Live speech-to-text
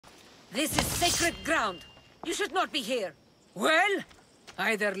This is sacred ground. You should not be here. Well,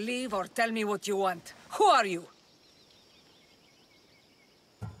 either leave or tell me what you want. Who are you?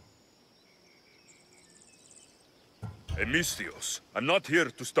 Emistios, I'm not here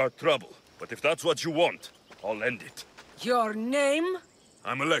to start trouble, but if that's what you want, I'll end it. Your name?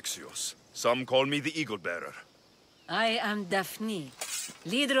 I'm Alexios. Some call me the Eagle Bearer. I am Daphne,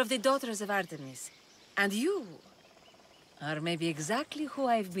 leader of the Daughters of Artemis. And you are maybe exactly who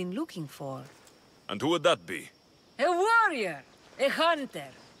I've been looking for. And who would that be? A warrior, a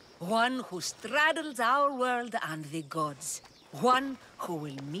hunter. One who straddles our world and the gods. One who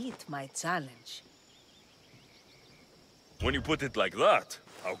will meet my challenge. When you put it like that,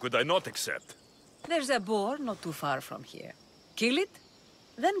 how could I not accept? There's a boar not too far from here. Kill it,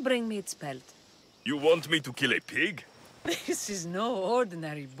 then bring me its pelt. You want me to kill a pig? This is no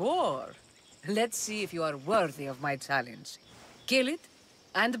ordinary boar. Let's see if you are worthy of my challenge. Kill it,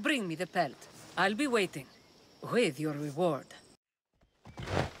 and bring me the pelt. I'll be waiting, with your reward.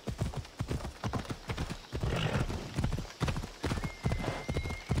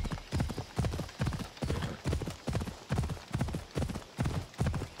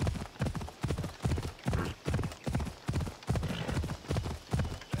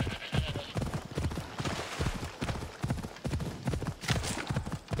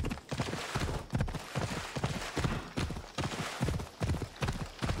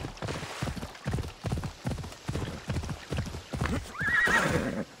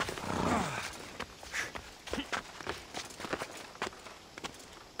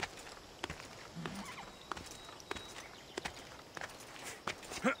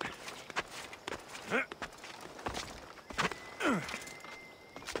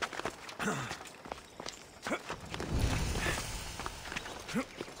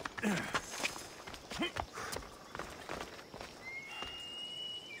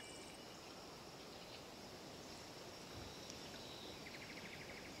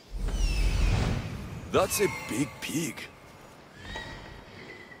 That's a big pig.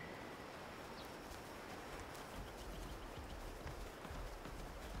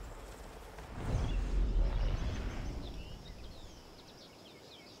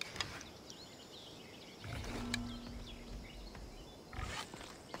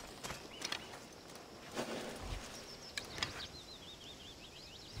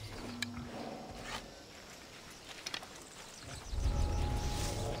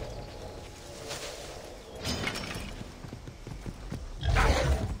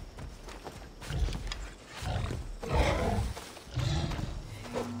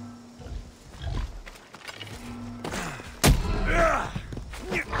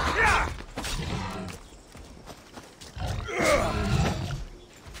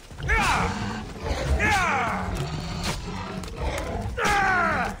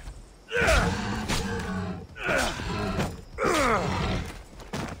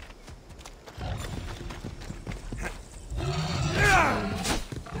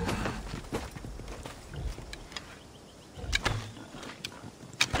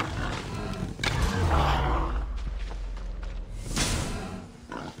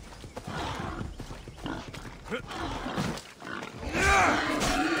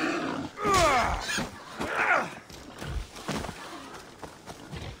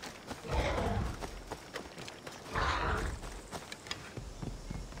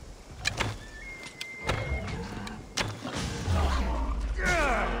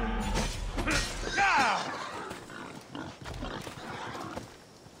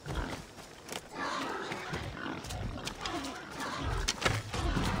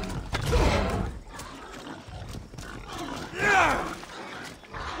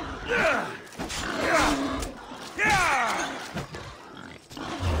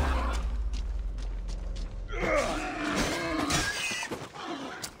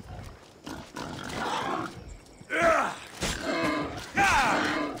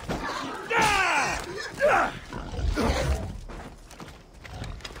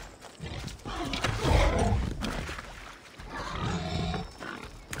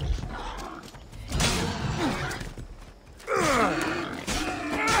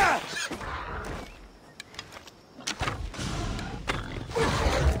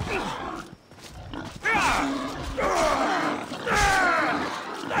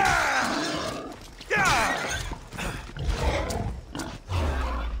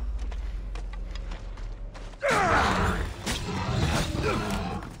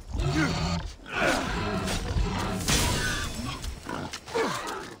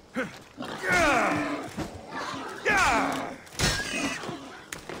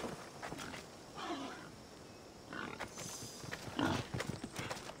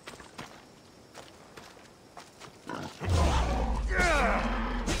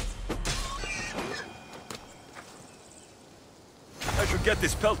 get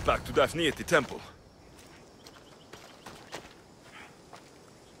this pelt back to Daphne at the temple.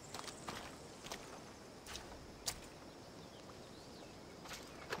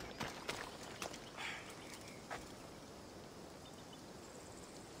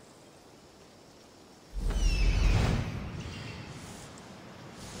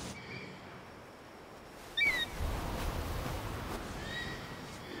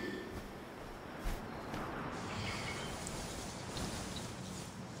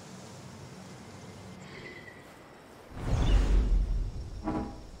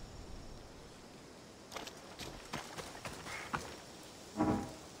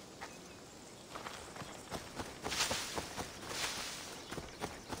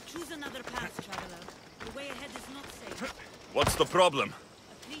 Another path, traveler. The way ahead is not safe. What's the problem?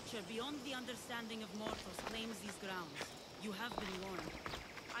 A creature beyond the understanding of mortals claims these grounds. You have been warned.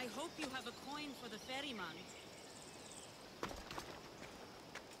 I hope you have a coin for the ferryman.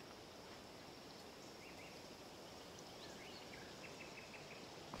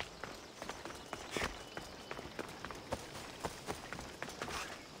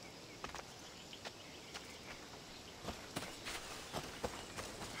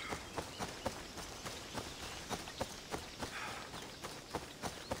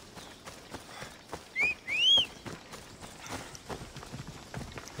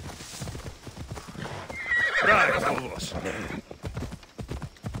 Right, todos.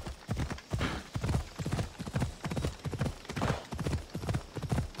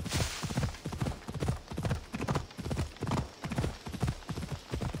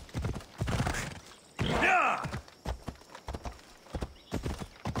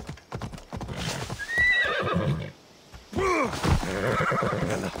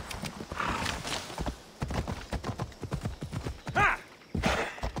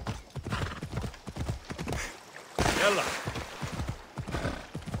 Yalla.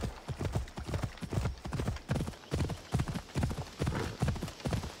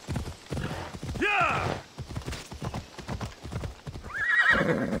 Yeah.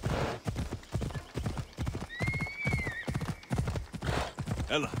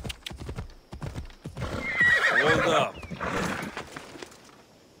 Ella. Hold up.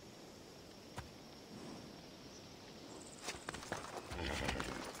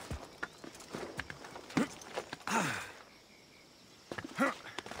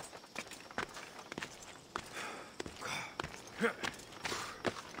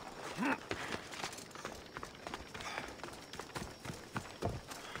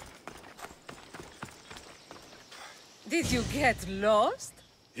 Did you get lost?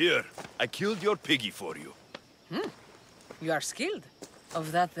 Here, I killed your piggy for you. You are skilled.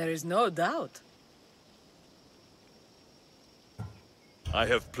 Of that there is no doubt. I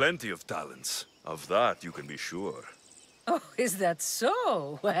have plenty of talents. Of that you can be sure. Oh, is that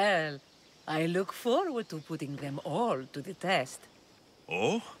so? Well, I look forward to putting them all to the test.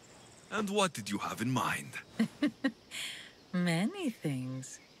 Oh? And what did you have in mind? Many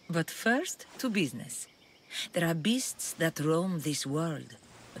things. But first, to business. There are beasts that roam this world,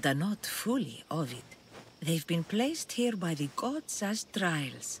 but are not fully of it. They've been placed here by the gods as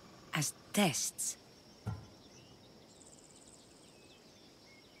trials, as tests.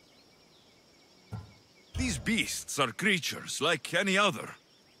 These beasts are creatures like any other.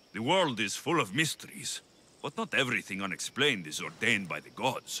 The world is full of mysteries, but not everything unexplained is ordained by the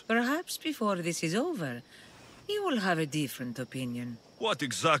gods. Perhaps before this is over, you will have a different opinion. What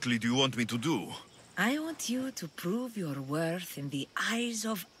exactly do you want me to do? I want you to prove your worth in the eyes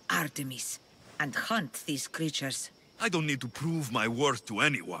of Artemis, and hunt these creatures. I don't need to prove my worth to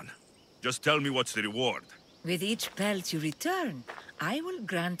anyone. Just tell me what's the reward. With each pelt you return, I will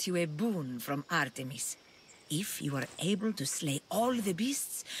grant you a boon from Artemis. If you are able to slay all the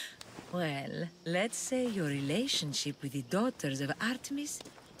beasts, well, let's say your relationship with the daughters of Artemis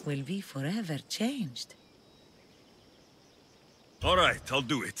will be forever changed. All right, I'll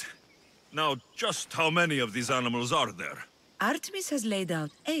do it. Now, just how many of these animals are there? Artemis has laid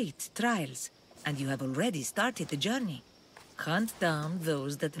out 8 trials, and you have already started the journey. Hunt down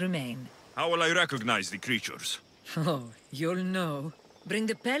those that remain. How will I recognize the creatures? Oh, you'll know. Bring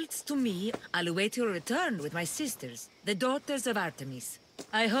the pelts to me. I'll await your return with my sisters, the daughters of Artemis.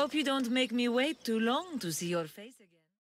 I hope you don't make me wait too long to see your faces.